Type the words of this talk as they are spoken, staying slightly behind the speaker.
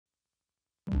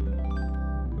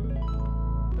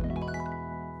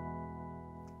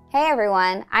Hey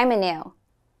everyone, I'm Anu.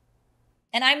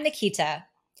 And I'm Nikita.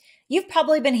 You've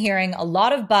probably been hearing a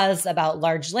lot of buzz about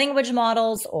large language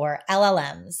models, or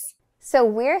LLMs. So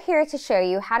we're here to show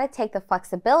you how to take the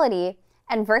flexibility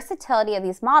and versatility of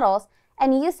these models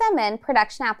and use them in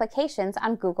production applications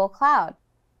on Google Cloud.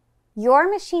 Your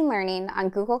machine learning on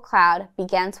Google Cloud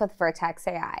begins with Vertex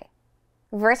AI.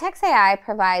 Vertex AI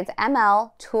provides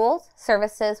ML tools,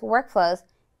 services, workflows,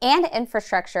 and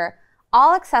infrastructure,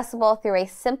 all accessible through a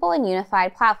simple and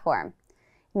unified platform.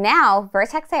 Now,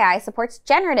 Vertex AI supports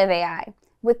generative AI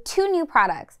with two new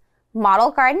products, Model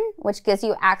Garden, which gives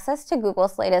you access to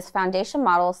Google's latest foundation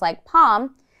models like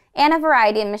PaLM, and a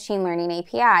variety of machine learning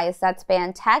APIs that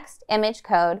span text, image,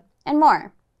 code, and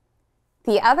more.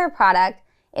 The other product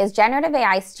is Generative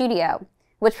AI Studio,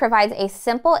 which provides a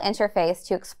simple interface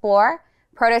to explore,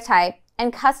 prototype,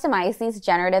 and customize these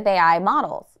generative AI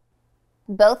models.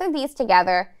 Both of these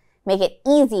together make it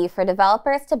easy for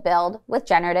developers to build with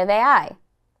generative AI.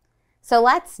 So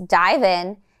let's dive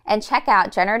in and check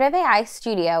out Generative AI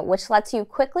Studio, which lets you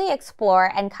quickly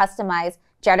explore and customize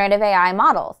generative AI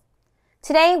models.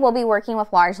 Today, we'll be working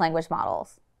with large language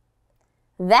models.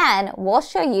 Then, we'll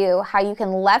show you how you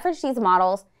can leverage these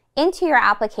models into your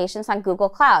applications on Google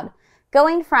Cloud,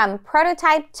 going from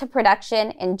prototype to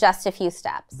production in just a few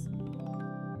steps.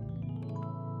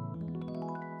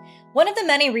 One of the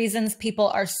many reasons people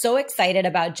are so excited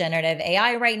about generative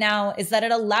AI right now is that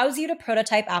it allows you to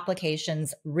prototype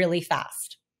applications really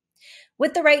fast.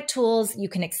 With the right tools, you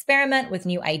can experiment with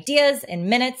new ideas in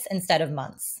minutes instead of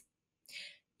months.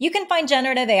 You can find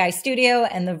Generative AI Studio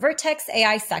in the Vertex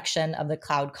AI section of the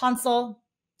Cloud Console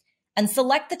and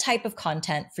select the type of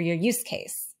content for your use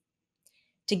case.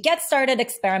 To get started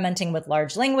experimenting with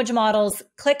large language models,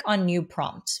 click on New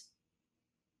Prompt.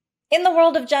 In the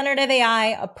world of generative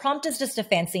AI, a prompt is just a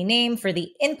fancy name for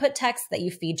the input text that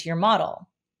you feed to your model.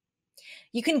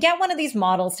 You can get one of these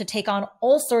models to take on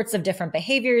all sorts of different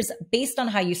behaviors based on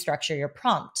how you structure your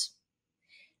prompt.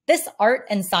 This art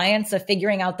and science of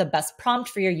figuring out the best prompt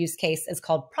for your use case is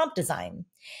called prompt design,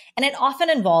 and it often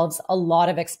involves a lot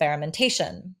of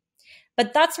experimentation.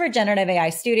 But that's where Generative AI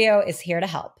Studio is here to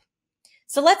help.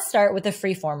 So let's start with a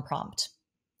free-form prompt.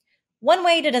 One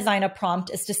way to design a prompt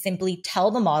is to simply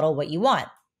tell the model what you want.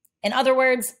 In other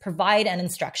words, provide an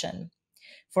instruction.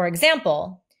 For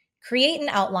example, create an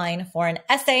outline for an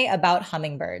essay about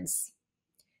hummingbirds.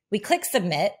 We click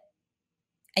Submit,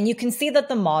 and you can see that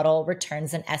the model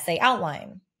returns an essay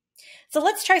outline. So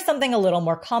let's try something a little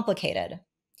more complicated.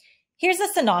 Here's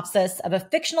a synopsis of a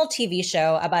fictional TV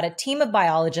show about a team of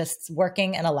biologists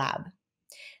working in a lab.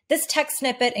 This text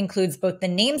snippet includes both the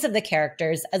names of the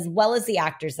characters as well as the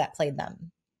actors that played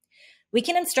them. We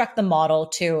can instruct the model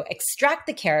to extract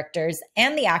the characters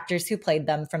and the actors who played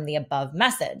them from the above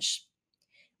message.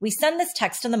 We send this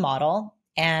text to the model,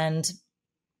 and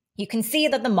you can see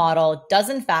that the model does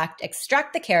in fact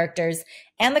extract the characters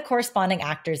and the corresponding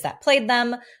actors that played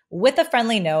them with a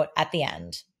friendly note at the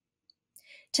end.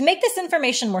 To make this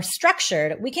information more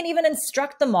structured, we can even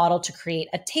instruct the model to create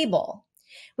a table.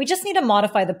 We just need to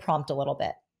modify the prompt a little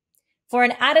bit. For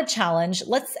an added challenge,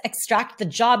 let's extract the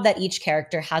job that each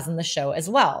character has in the show as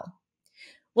well.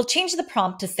 We'll change the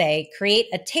prompt to say, create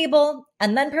a table,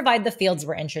 and then provide the fields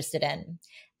we're interested in: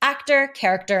 actor,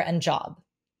 character, and job.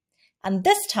 And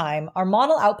this time, our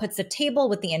model outputs a table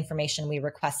with the information we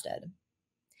requested.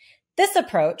 This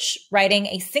approach, writing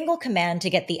a single command to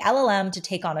get the LLM to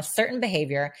take on a certain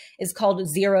behavior, is called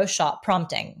zero-shot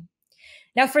prompting.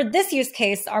 Now, for this use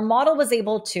case, our model was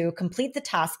able to complete the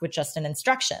task with just an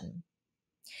instruction.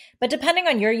 But depending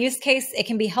on your use case, it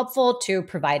can be helpful to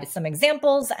provide some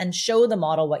examples and show the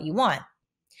model what you want.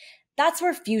 That's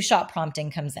where few-shot prompting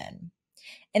comes in.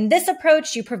 In this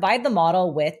approach, you provide the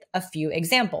model with a few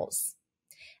examples.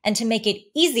 And to make it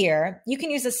easier, you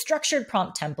can use a structured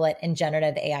prompt template in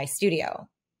Generative AI Studio.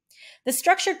 The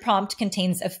structured prompt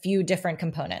contains a few different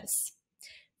components.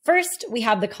 First, we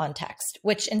have the context,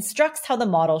 which instructs how the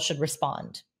model should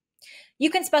respond.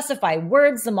 You can specify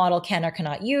words the model can or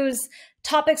cannot use,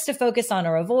 topics to focus on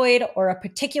or avoid, or a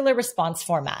particular response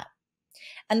format.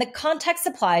 And the context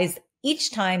applies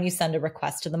each time you send a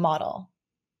request to the model.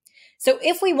 So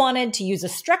if we wanted to use a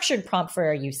structured prompt for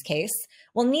our use case,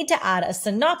 we'll need to add a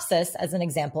synopsis as an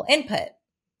example input.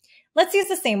 Let's use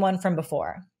the same one from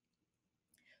before.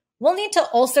 We'll need to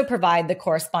also provide the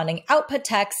corresponding output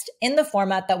text in the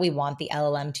format that we want the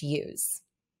LLM to use.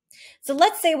 So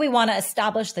let's say we want to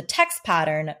establish the text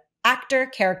pattern actor,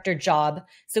 character, job,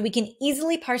 so we can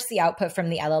easily parse the output from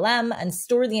the LLM and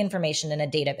store the information in a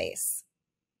database.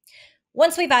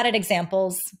 Once we've added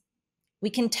examples, we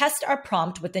can test our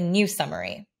prompt with a new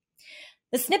summary.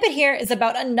 The snippet here is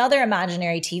about another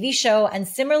imaginary TV show and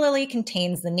similarly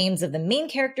contains the names of the main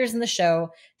characters in the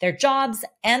show, their jobs,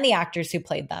 and the actors who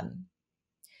played them.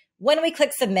 When we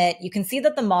click submit, you can see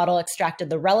that the model extracted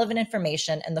the relevant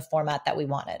information in the format that we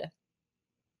wanted.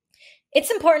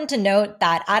 It's important to note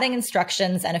that adding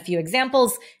instructions and a few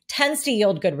examples tends to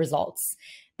yield good results.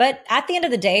 But at the end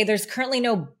of the day, there's currently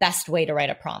no best way to write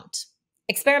a prompt.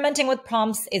 Experimenting with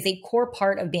prompts is a core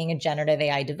part of being a generative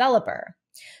AI developer.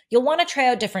 You'll want to try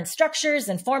out different structures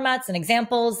and formats and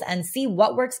examples and see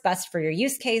what works best for your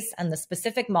use case and the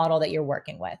specific model that you're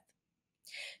working with.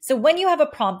 So when you have a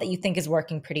prompt that you think is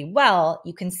working pretty well,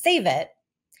 you can save it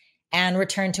and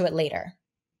return to it later.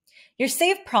 Your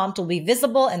saved prompt will be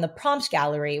visible in the prompt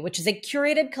gallery, which is a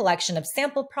curated collection of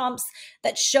sample prompts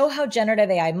that show how generative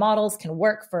AI models can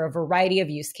work for a variety of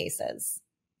use cases.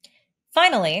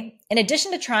 Finally, in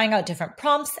addition to trying out different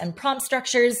prompts and prompt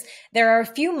structures, there are a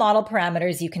few model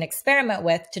parameters you can experiment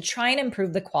with to try and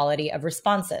improve the quality of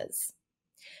responses.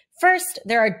 First,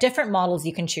 there are different models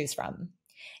you can choose from.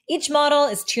 Each model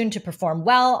is tuned to perform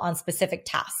well on specific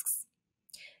tasks.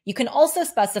 You can also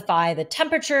specify the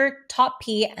temperature, top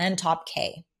P, and top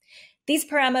K. These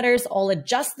parameters all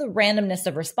adjust the randomness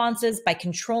of responses by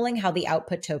controlling how the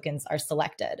output tokens are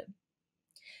selected.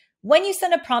 When you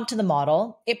send a prompt to the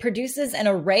model, it produces an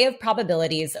array of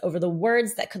probabilities over the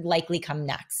words that could likely come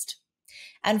next.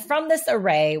 And from this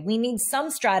array, we need some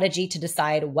strategy to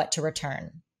decide what to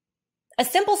return. A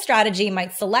simple strategy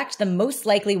might select the most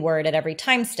likely word at every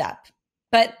time step,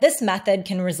 but this method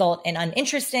can result in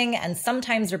uninteresting and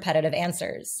sometimes repetitive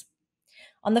answers.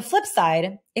 On the flip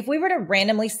side, if we were to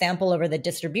randomly sample over the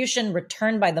distribution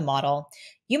returned by the model,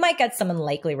 you might get some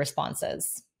unlikely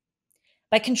responses.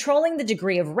 By controlling the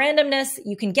degree of randomness,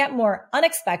 you can get more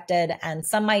unexpected and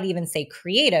some might even say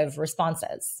creative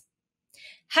responses.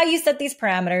 How you set these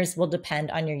parameters will depend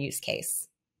on your use case.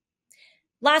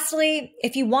 Lastly,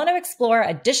 if you want to explore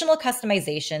additional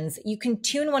customizations, you can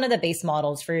tune one of the base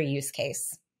models for your use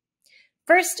case.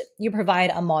 First, you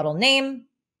provide a model name.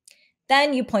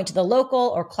 Then you point to the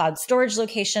local or cloud storage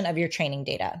location of your training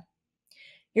data.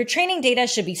 Your training data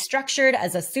should be structured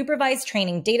as a supervised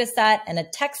training dataset in a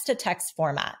text-to-text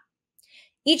format.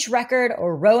 Each record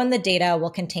or row in the data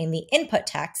will contain the input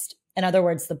text, in other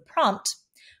words, the prompt,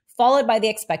 followed by the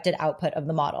expected output of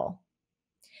the model.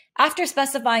 After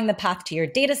specifying the path to your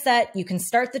dataset, you can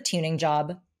start the tuning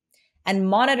job and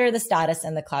monitor the status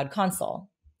in the Cloud Console.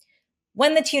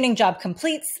 When the tuning job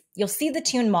completes, you'll see the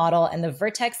tuned model in the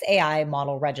Vertex AI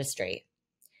model registry.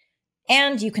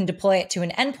 And you can deploy it to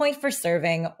an endpoint for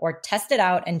serving or test it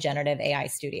out in Generative AI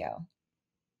Studio.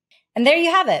 And there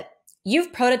you have it.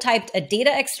 You've prototyped a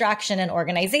data extraction and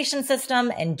organization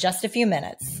system in just a few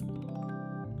minutes.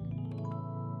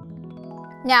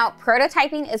 Now,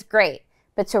 prototyping is great,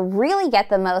 but to really get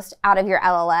the most out of your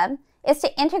LLM is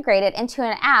to integrate it into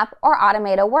an app or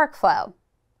automate a workflow.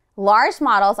 Large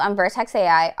models on Vertex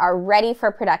AI are ready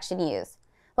for production use.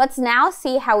 Let's now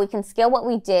see how we can scale what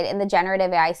we did in the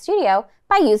Generative AI Studio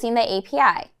by using the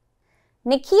API.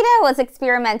 Nikita was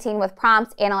experimenting with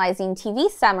prompts analyzing TV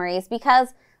summaries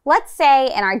because, let's say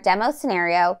in our demo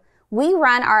scenario, we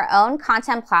run our own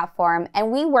content platform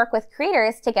and we work with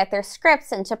creators to get their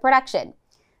scripts into production,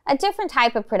 a different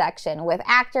type of production with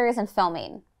actors and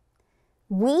filming.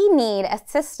 We need a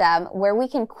system where we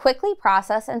can quickly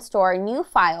process and store new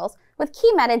files with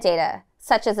key metadata,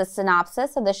 such as a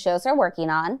synopsis of the shows they're working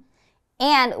on,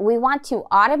 and we want to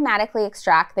automatically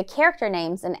extract the character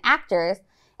names and actors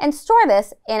and store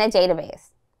this in a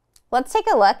database. Let's take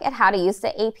a look at how to use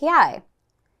the API.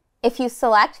 If you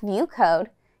select View Code,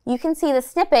 you can see the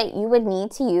snippet you would need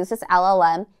to use this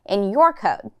LLM in your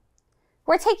code.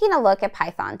 We're taking a look at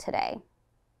Python today.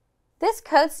 This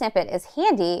code snippet is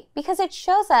handy because it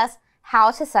shows us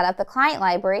how to set up the client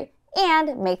library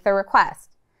and make the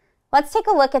request. Let's take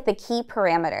a look at the key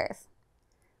parameters.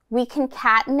 We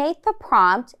concatenate the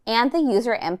prompt and the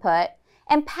user input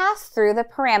and pass through the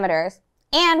parameters,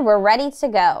 and we're ready to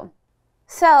go.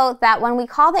 So that when we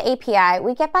call the API,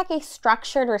 we get back a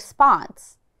structured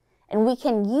response, and we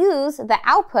can use the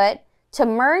output to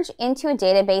merge into a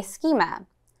database schema.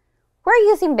 We're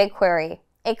using BigQuery,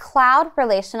 a cloud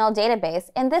relational database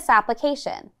in this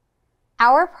application.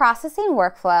 Our processing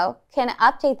workflow can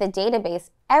update the database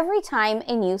every time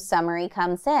a new summary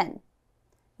comes in.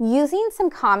 Using some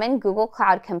common Google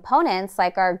Cloud components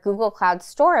like our Google Cloud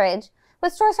Storage,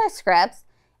 which stores our scripts,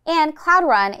 and Cloud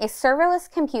Run, a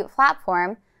serverless compute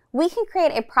platform, we can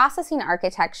create a processing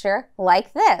architecture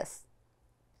like this.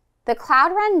 The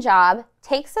Cloud Run job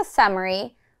takes a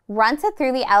summary, runs it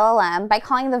through the LLM by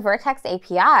calling the Vertex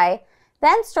API,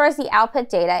 then stores the output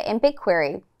data in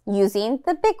BigQuery using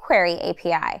the BigQuery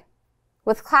API.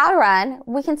 With Cloud Run,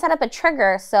 we can set up a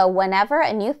trigger so whenever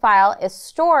a new file is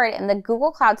stored in the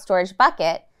Google Cloud Storage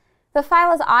bucket, the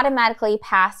file is automatically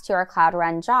passed to our Cloud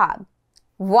Run job.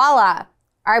 Voila!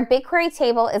 Our BigQuery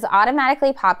table is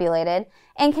automatically populated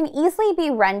and can easily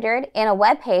be rendered in a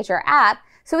web page or app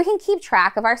so we can keep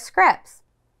track of our scripts.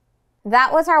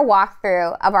 That was our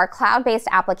walkthrough of our cloud-based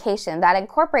application that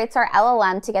incorporates our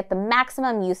LLM to get the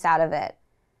maximum use out of it.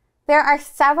 There are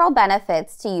several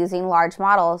benefits to using large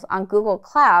models on Google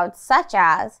Cloud, such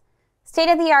as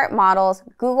state-of-the-art models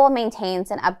Google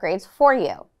maintains and upgrades for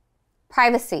you.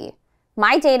 Privacy.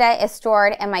 My data is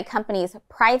stored in my company's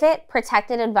private,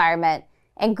 protected environment,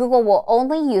 and Google will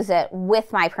only use it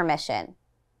with my permission.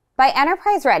 By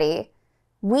enterprise ready,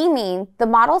 we mean the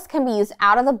models can be used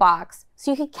out of the box, so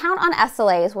you can count on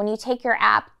SLAs when you take your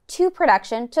app to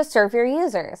production to serve your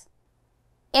users.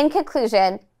 In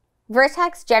conclusion,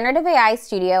 Vertex Generative AI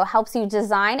Studio helps you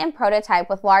design and prototype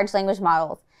with large language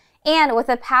models, and with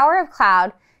the power of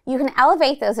cloud, you can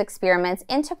elevate those experiments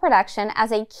into production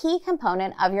as a key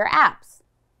component of your apps.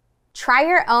 Try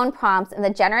your own prompts in the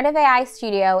Generative AI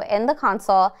Studio in the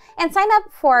console and sign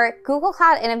up for Google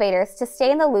Cloud Innovators to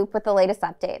stay in the loop with the latest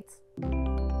updates.